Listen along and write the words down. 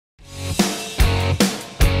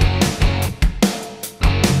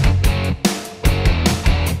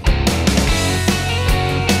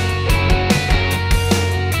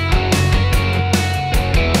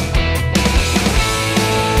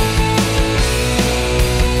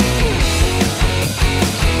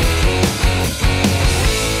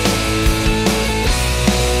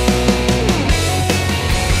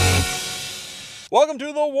welcome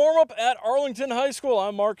to the warm-up at Arlington High School.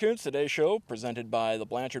 I'm Mark Kuntz. Today's show presented by the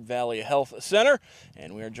Blanchard Valley Health Center,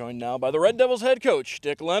 and we are joined now by the Red Devils head coach,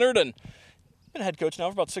 Dick Leonard, and been head coach now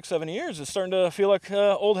for about 6-7 years. Is it starting to feel like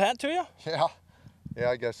old hat to you? Yeah,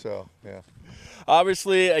 I guess so, yeah.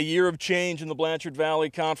 Obviously, a year of change in the Blanchard Valley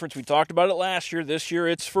Conference. We talked about it last year. This year,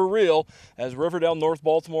 it's for real as Riverdale, North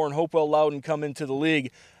Baltimore, and Hopewell Loudon come into the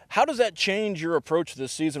league. How does that change your approach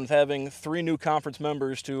this season with having 3 new conference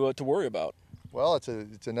members to worry about? Well,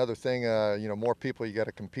 it's another thing, more people you got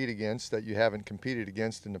to compete against that you haven't competed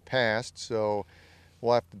against in the past. So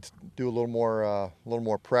we'll have to do a little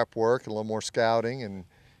more prep work, a little more scouting,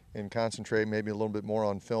 and concentrate maybe a little bit more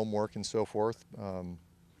on film work and so forth.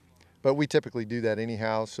 But we typically do that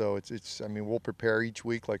anyhow. So we'll prepare each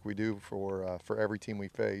week like we do for every team we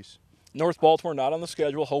face. North Baltimore not on the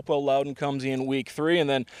schedule. Hopewell Loudon comes in week 3, and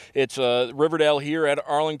then it's Riverdale here at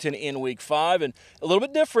Arlington in week 5, and a little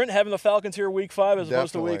bit different having the Falcons here week 5 as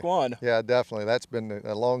opposed to week 1. Yeah, definitely. That's been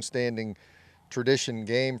a long-standing tradition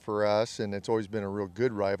game for us, and it's always been a real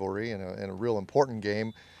good rivalry and a real important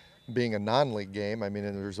game, being a non-league game. I mean,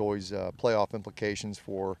 and there's always playoff implications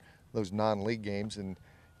for those non-league games, and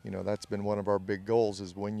that's been one of our big goals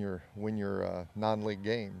is win your non-league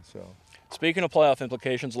game. So. Speaking of playoff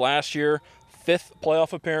implications, last year, 5th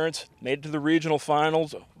playoff appearance, made it to the regional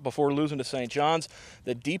finals before losing to St. John's.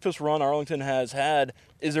 The deepest run Arlington has had.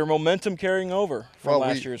 Is there momentum carrying over from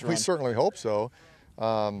last year's run? We certainly hope so.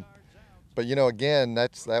 But again,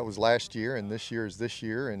 that was last year, and this year is this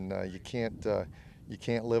year, and you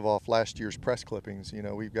can't live off last year's press clippings.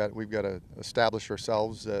 We've got to establish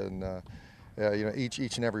ourselves, and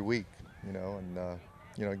each and every week.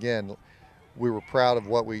 Again, we were proud of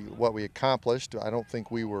what we accomplished. I don't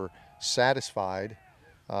think we were satisfied,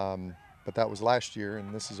 but that was last year,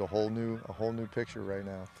 and this is a whole new picture right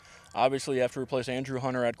now. Obviously, you have to replace Andrew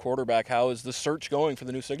Hunter at quarterback. How is the search going for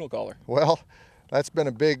the new signal caller? Well, that's been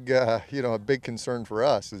a big concern for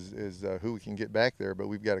us is who we can get back there. But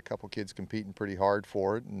we've got a couple kids competing pretty hard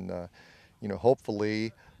for it, and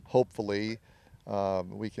hopefully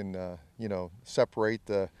we can separate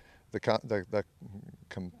the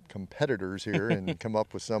competitors here and come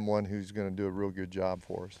up with someone who's going to do a real good job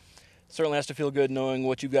for us. Certainly has to feel good knowing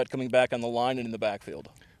what you've got coming back on the line and in the backfield.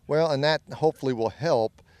 Well, and that hopefully will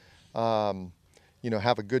help,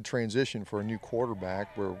 have a good transition for a new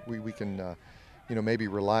quarterback where we can, maybe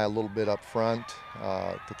rely a little bit up front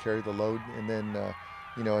to carry the load, and then,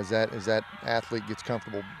 as that athlete gets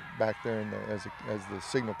comfortable back there as the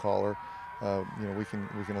signal caller, we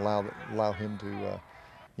can allow him to.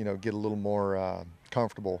 Get a little more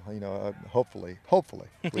comfortable, hopefully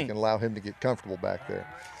we can allow him to get comfortable back there.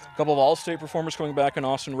 A couple of all-state performers coming back in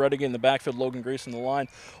Austin Reddigan in the backfield, Logan Grease in the line.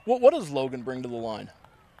 What does Logan bring to the line?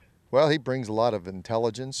 Well, he brings a lot of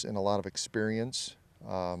intelligence and a lot of experience.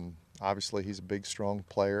 Obviously, he's a big, strong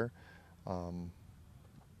player. And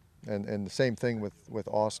the same thing with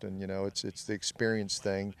Austin, it's the experience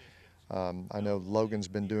thing. I know Logan's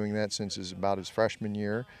been doing that since about his freshman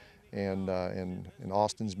year. And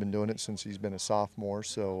Austin's been doing it since he's been a sophomore.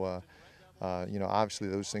 So, obviously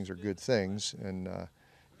those things are good things, and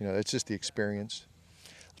it's just the experience.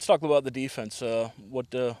 Let's talk about the defense. What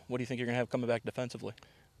do you think you're going to have coming back defensively?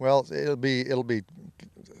 Well, it'll be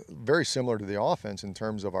very similar to the offense in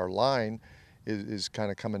terms of our line is kind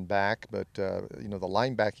of coming back, but the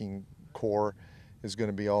linebacking core is going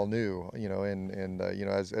to be all new.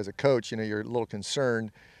 As a coach, you're a little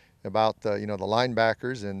concerned about the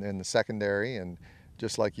linebackers and the secondary, and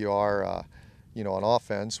just like you are on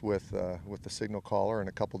offense with the signal caller and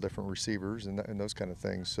a couple different receivers and those kind of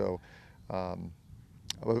things. So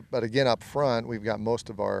but again, up front we've got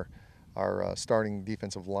most of our starting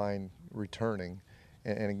defensive line returning,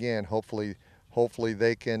 and again hopefully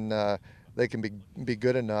they can be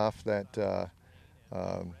good enough that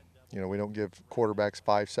we don't give quarterbacks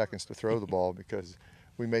 5 seconds to throw the ball, because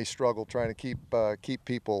we may struggle trying to keep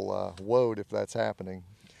people woed if that's happening.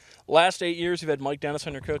 Last 8 years, you've had Mike Dennis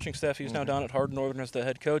on your coaching staff. He's now down at Hardin Northern as the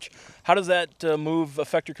head coach. How does that move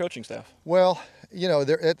affect your coaching staff? Well,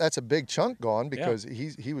 that's a big chunk gone, because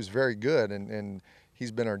he was very good, and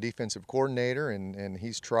he's been our defensive coordinator, and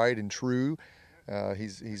he's tried and true.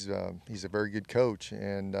 He's a very good coach,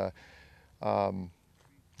 and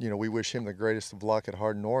we wish him the greatest of luck at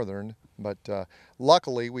Hardin Northern. But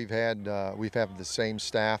luckily, we've had the same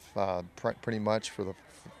staff pretty much for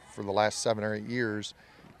the last 7 or 8 years,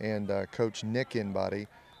 and Coach Nick Inbody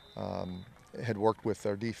had worked with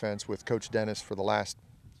our defense with Coach Dennis for the last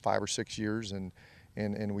 5 or 6 years, and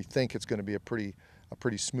we think it's going to be a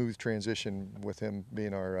pretty smooth transition with him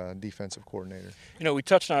being our defensive coordinator. You know, we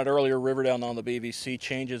touched on it earlier. Riverdale now on the BBC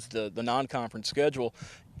changes the non-conference schedule.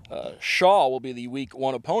 Shaw will be the week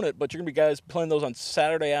 1 opponent, but you're going to be guys playing those on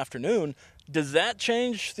Saturday afternoon. Does that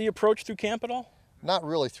change the approach through camp at all? Not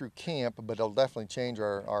really through camp, but it'll definitely change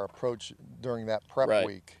our approach during that prep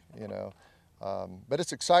week. You know, but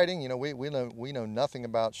it's exciting. You know, we know nothing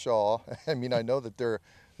about Shaw. I mean, I know that they're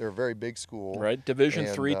a very big school. Right, Division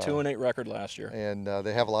III, 2-8 record last year. And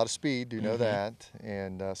they have a lot of speed. Do you know that?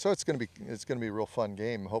 And so it's going to be a real fun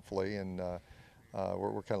game, hopefully. And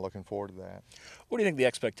we're kind of looking forward to that. What do you think the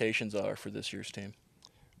expectations are for this year's team?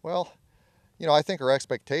 Well, you know, I think our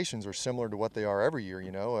expectations are similar to what they are every year.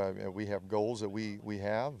 You know, we have goals that we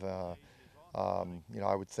have. You know,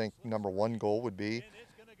 I would think number 1 goal would be,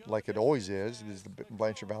 like it always is the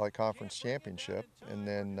Blanchard Valley Conference Championship, and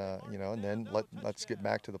then you know, and then let's get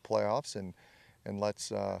back to the playoffs and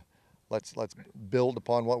let's build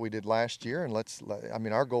upon what we did last year, and I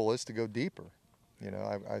mean, our goal is to go deeper. You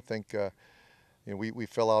know, I think you know, we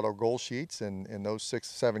fill out our goal sheets, and those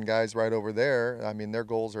 6-7 guys right over there, I mean, their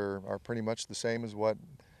goals are pretty much the same as what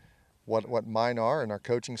mine are, and our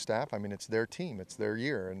coaching staff. I mean, it's their team, it's their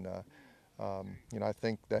year, and you know, I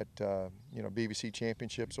think that you know, BBC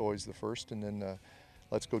Championship's always the first, and then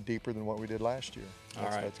let's go deeper than what we did last year.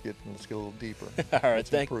 Let's get a little deeper. All right,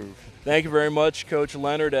 let's improve. Thank you very much, Coach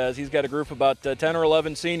Leonard, as he's got a group of about 10 or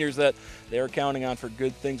 11 seniors that they are counting on for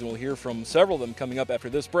good things, and we'll hear from several of them coming up after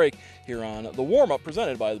this break here on the warm-up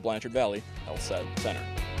presented by the Blanchard Valley Health Center.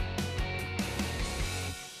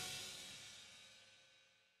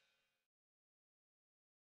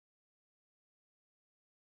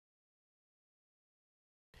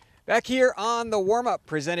 Back here on the warm-up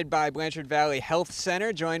presented by Blanchard Valley Health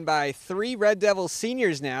Center, joined by 3 Red Devils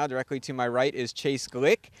seniors now. Directly to my right is Chase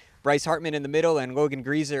Glick, Bryce Hartman in the middle, and Logan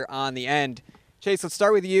Greaser on the end. Chase, let's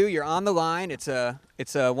start with you. You're on the line. It's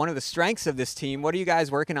one of the strengths of this team. What are you guys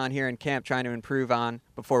working on here in camp, trying to improve on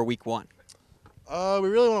before week 1? We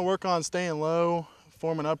really want to work on staying low,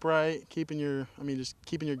 forming upright, keeping your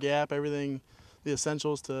gap, everything, the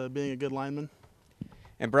essentials to being a good lineman.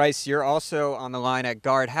 And Bryce, you're also on the line at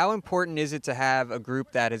guard. How important is it to have a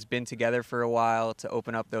group that has been together for a while to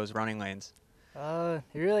open up those running lanes? It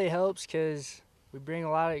really helps because we bring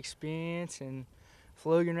a lot of experience, and with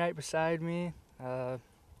Logan right beside me,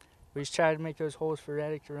 we just try to make those holes for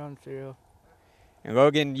Reddick to run through. And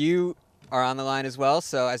Logan, you are on the line as well.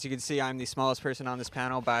 So as you can see, I'm the smallest person on this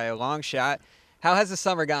panel by a long shot. How has the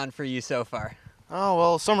summer gone for you so far? Oh,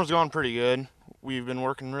 well, summer's gone pretty good. We've been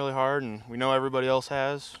working really hard, and we know everybody else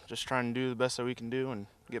has. Just trying to do the best that we can do and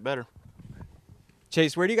get better.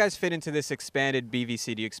 Chase, where do you guys fit into this expanded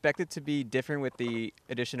BVC? Do you expect it to be different with the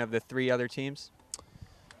addition of the 3 other teams?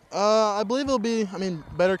 I believe it'll be,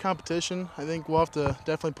 better competition. I think we'll have to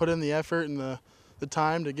definitely put in the effort and the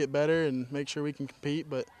time to get better and make sure we can compete,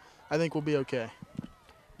 but I think we'll be okay.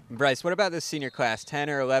 Bryce, what about this senior class? 10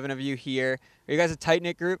 or 11 of you here. Are you guys a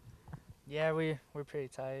tight-knit group? Yeah, we're pretty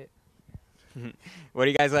tight. What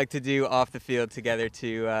do you guys like to do off the field together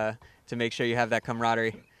to make sure you have that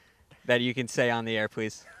camaraderie that you can say on the air,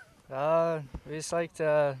 please? We just like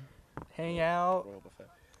to hang out,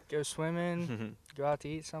 go swimming, go out to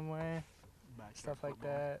eat somewhere, stuff like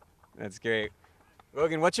that. That's great.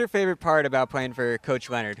 Logan, what's your favorite part about playing for Coach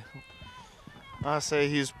Leonard? I say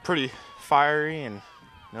he's pretty fiery, and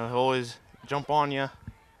he'll always jump on you,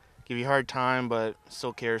 give you a hard time, but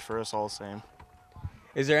still cares for us all the same.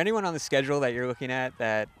 Is there anyone on the schedule that you're looking at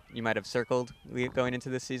that you might have circled going into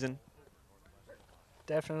this season?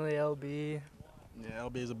 Definitely LB. Yeah,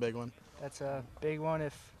 LB is a big one. That's a big one.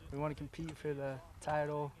 If we want to compete for the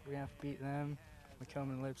title, we're going to have to beat them. Macomb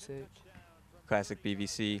and Leipzig. Classic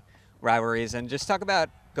BVC rivalries. And just talk about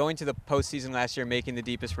going to the postseason last year, making the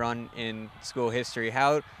deepest run in school history.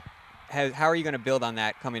 How are you going to build on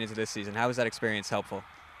that coming into this season? How was that experience helpful?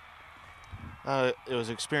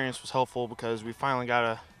 Experience was helpful because we finally got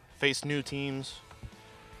to face new teams.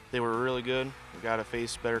 They were really good. We got to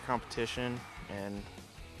face better competition and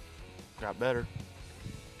got better.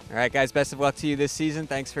 All right, guys, best of luck to you this season.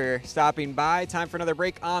 Thanks for stopping by. Time for another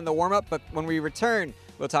break on the warm-up, but when we return,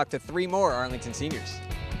 we'll talk to 3 more Arlington seniors.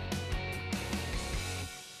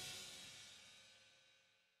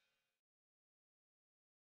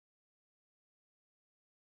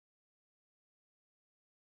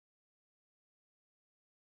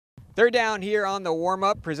 Third down here on the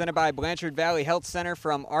warm-up, presented by Blanchard Valley Health Center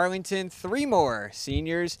from Arlington. 3 more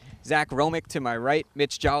seniors. Zach Romick to my right,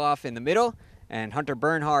 Mitch Jolloff in the middle, and Hunter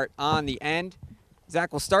Bernhardt on the end.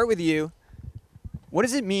 Zach, we'll start with you. What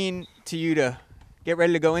does it mean to you to get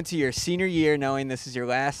ready to go into your senior year knowing this is your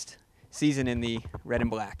last season in the red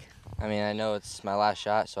and black? I mean, I know it's my last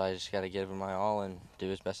shot, so I just got to give it my all and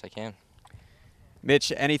do as best I can.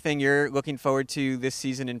 Mitch, anything you're looking forward to this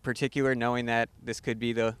season in particular, knowing that this could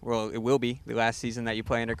be it will be the last season that you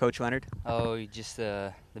play under Coach Leonard? Oh, just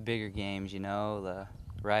the bigger games, you know, the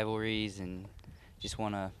rivalries, and just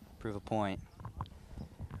want to prove a point.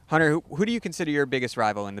 Hunter, who do you consider your biggest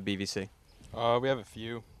rival in the BVC? We have a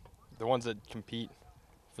few. The ones that compete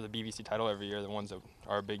for the BVC title every year, the ones that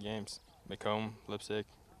are big games. Macomb, Lipstick,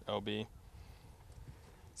 LB.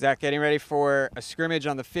 Zach, getting ready for a scrimmage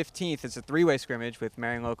on the 15th. It's a three-way scrimmage with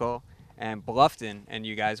Marion Local and Bluffton and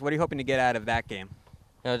you guys. What are you hoping to get out of that game?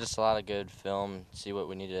 You know, just a lot of good film, see what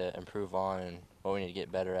we need to improve on and what we need to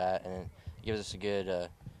get better at, and it gives us a good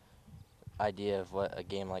idea of what a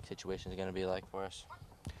game-like situation is going to be like for us.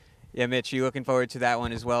 Yeah, Mitch, you looking forward to that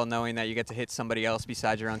one as well, knowing that you get to hit somebody else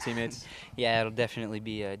besides your own teammates? Yeah, it'll definitely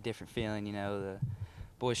be a different feeling, you know. The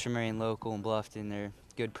boys from Marion Local and Bluffton, they're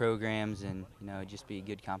good programs, and, you know, just be a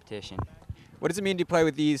good competition. What does it mean to play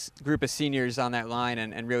with these group of seniors on that line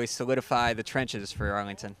and really solidify the trenches for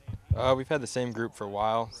Arlington? We've had the same group for a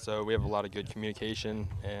while, so we have a lot of good communication,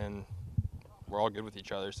 and we're all good with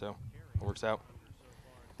each other, so it works out.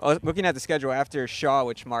 Well, looking at the schedule after Shaw,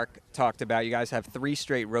 which Mark talked about, you guys have 3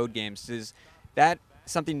 straight road games. Is that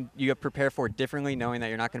something you prepare for differently, knowing that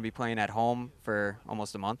you're not going to be playing at home for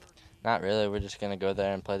almost a month? Not really. We're just going to go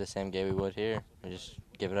there and play the same game we would here. We just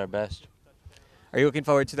give it our best. Are you looking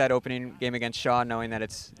forward to that opening game against Shaw, knowing that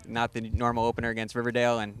it's not the normal opener against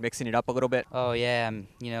Riverdale and mixing it up a little bit? Oh, yeah,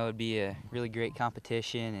 you know, it'd be a really great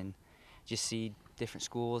competition and just see different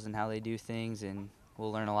schools and how they do things, and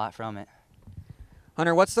we'll learn a lot from it.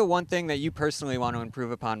 Hunter, what's the one thing that you personally want to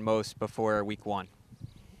improve upon most before week 1?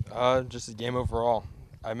 Just the game overall.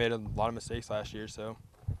 I made a lot of mistakes last year, so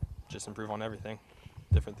just improve on everything.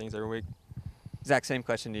 Different things every week. Zach, same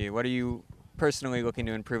question to you. What are you personally looking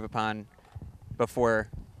to improve upon before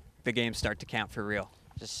the games start to count for real?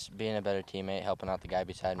 Just being a better teammate, helping out the guy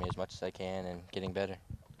beside me as much as I can, and getting better.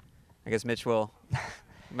 I guess Mitch will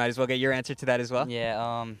might as well get your answer to that as well.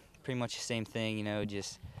 Yeah, pretty much the same thing, you know,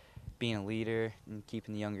 just being a leader and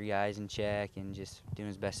keeping the younger guys in check and just doing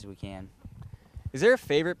as best as we can. Is there a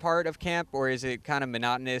favorite part of camp, or is it kind of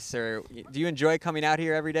monotonous, or do you enjoy coming out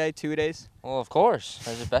here every day, 2-a-days? Well, of course.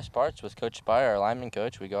 Those are the best parts with Coach Spire, our lineman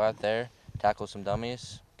coach. We go out there, tackle some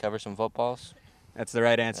dummies, cover some footballs. That's the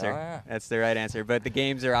right answer. Oh, yeah. That's the right answer. But the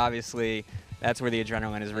games are obviously, that's where the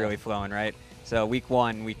adrenaline is really flowing, right? So week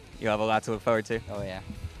 1, you'll have a lot to look forward to. Oh, yeah.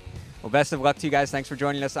 Well, best of luck to you guys. Thanks for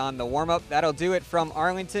joining us on the warm-up. That'll do it from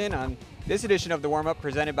Arlington on this edition of the warm-up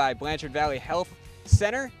presented by Blanchard Valley Health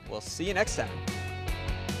Center. We'll see you next time.